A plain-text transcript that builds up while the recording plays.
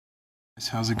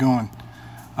How's it going?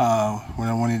 What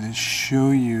I wanted to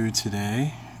show you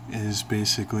today is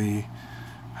basically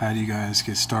how do you guys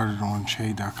get started on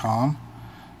Che.com,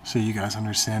 so you guys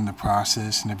understand the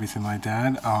process and everything like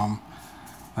that.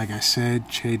 Like I said,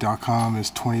 Che.com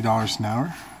is $20 an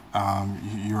hour.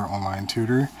 You're an online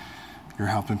tutor. You're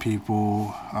helping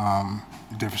people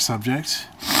different subjects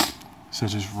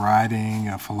such as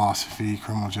writing, philosophy,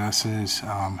 criminal justice,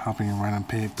 helping you write on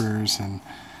papers and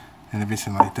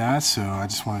everything like that. So I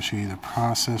just want to show you the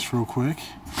process real quick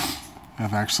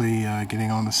of actually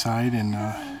getting on the site and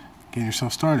getting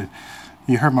yourself started.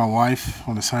 You heard my wife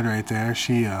on the side right there.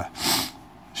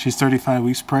 She's 35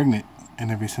 weeks pregnant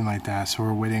and everything like that. So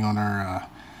we're waiting on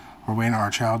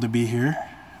our child to be here.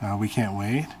 We can't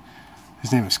wait.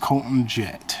 His name is Colton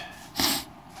Jett.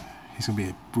 He's gonna be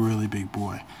a really big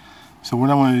boy. So what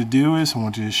I wanted to do is I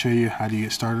wanted to show you how to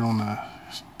get started on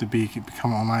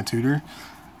become an online tutor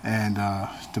and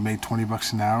to make 20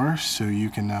 bucks an hour, so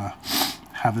you can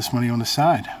have this money on the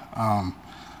side. I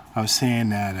was saying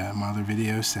that in my other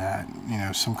videos that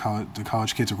the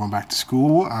college kids are going back to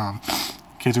school.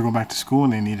 Kids are going back to school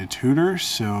and they need a tutor,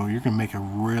 so you're gonna make a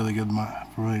really good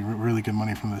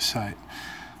money from this site.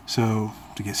 So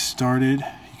to get started,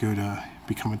 you go to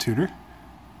become a tutor.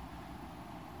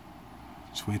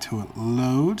 Just wait till it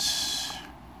loads.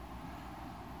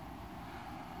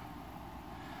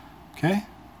 Okay.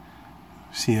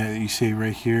 See that you see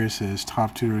right here, it says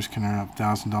top tutors can earn up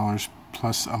 $1,000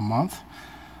 plus a month,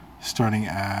 starting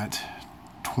at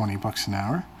 20 bucks an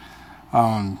hour.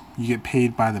 You get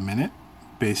paid by the minute.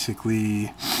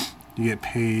 Basically, you get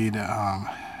paid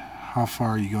how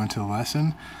far you go into the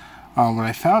lesson. What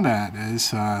I found out is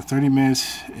 30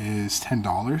 minutes is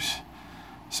 $10.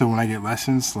 So when I get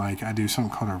lessons, like I do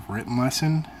something called a written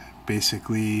lesson,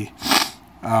 basically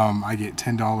I get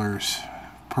 $10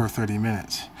 per 30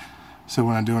 minutes. So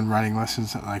when I'm doing writing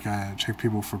lessons, like I check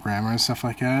people for grammar and stuff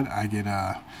like that, I get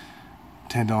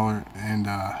 $10 and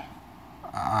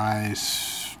I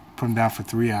put them down for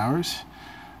 3 hours.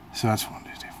 So that's 1, 2,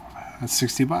 3, 4, 5. That's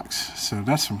 60 bucks. So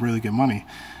that's some really good money.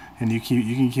 And you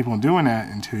can keep on doing that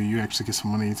until you actually get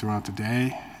some money throughout the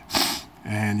day,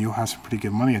 and you'll have some pretty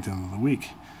good money at the end of the week.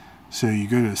 So you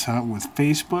go to sign up with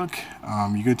Facebook.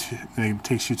 It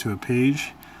takes you to a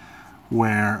page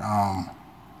where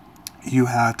you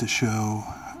have to show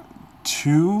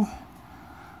two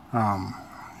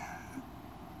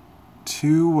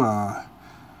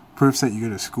proofs that you go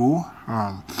to school.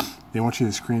 They want you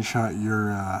to screenshot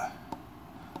your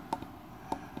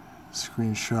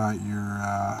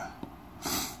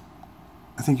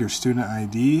I think your student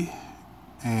ID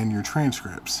and your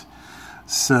transcripts.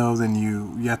 So then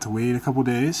you have to wait a couple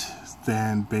days.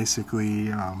 Then basically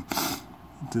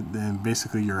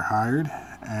you're hired,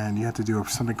 and you have to do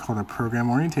something called a program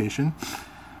orientation,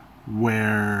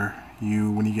 where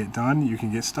when you get done, you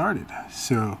can get started.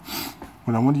 So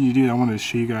what I wanted you to do, I wanted to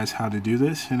show you guys how to do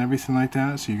this and everything like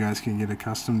that, so you guys can get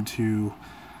accustomed to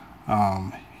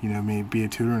maybe be a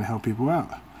tutor and help people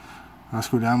out. Let's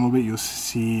go down a little bit. You'll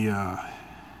see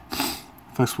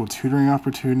flexible tutoring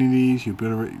opportunities.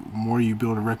 More you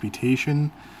build a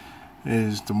reputation,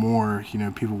 is the more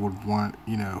people would want.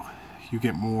 You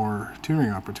get more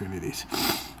tutoring opportunities.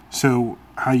 So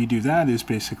how you do that is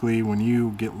basically when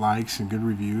you get likes and good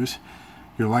reviews,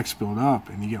 your likes build up,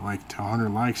 and you get like to 100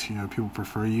 likes. People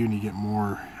prefer you, and you get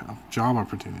more job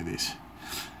opportunities.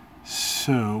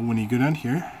 So when you go down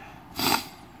here,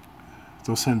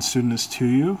 they'll send students to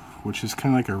you, which is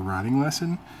kind of like a writing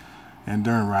lesson. And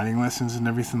during writing lessons and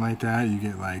everything like that, you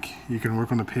can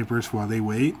work on the papers while they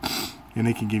wait, and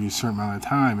they can give you a certain amount of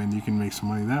time, and you can make some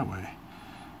money that way.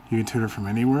 You can tutor from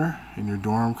anywhere, in your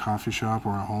dorm, coffee shop,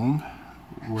 or at home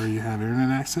where you have internet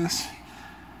access,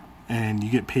 and you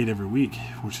get paid every week,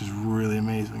 which is really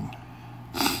amazing.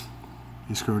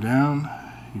 You scroll down,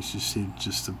 you should see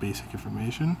just the basic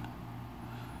information,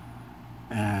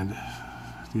 and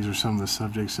these are some of the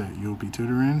subjects that you'll be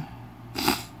tutoring.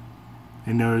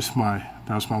 And notice that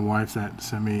was my wife that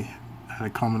had a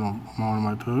comment on one of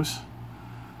my posts.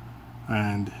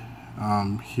 And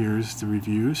here's the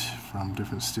reviews from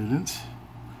different students.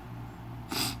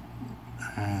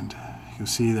 And you'll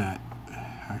see that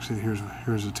actually here's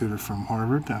a tutor from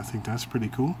Harvard. I think that's pretty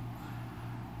cool.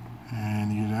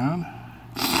 And you go down,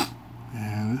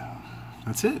 and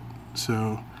that's it.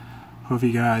 So hope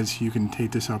you can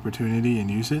take this opportunity and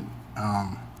use it.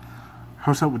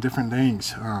 Helps out with different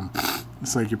things.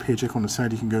 It's like your paycheck on the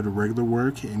side. You can go to regular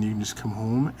work, and you can just come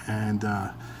home and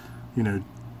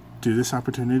do this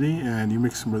opportunity, and you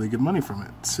make some really good money from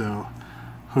it. So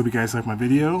hope you guys like my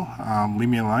video. Leave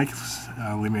me a like,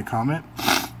 leave me a comment.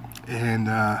 And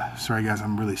sorry guys,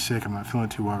 I'm really sick. I'm not feeling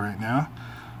too well right now.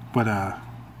 But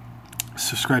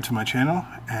subscribe to my channel,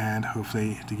 and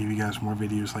hopefully to give you guys more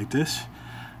videos like this.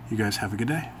 You guys have a good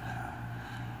day.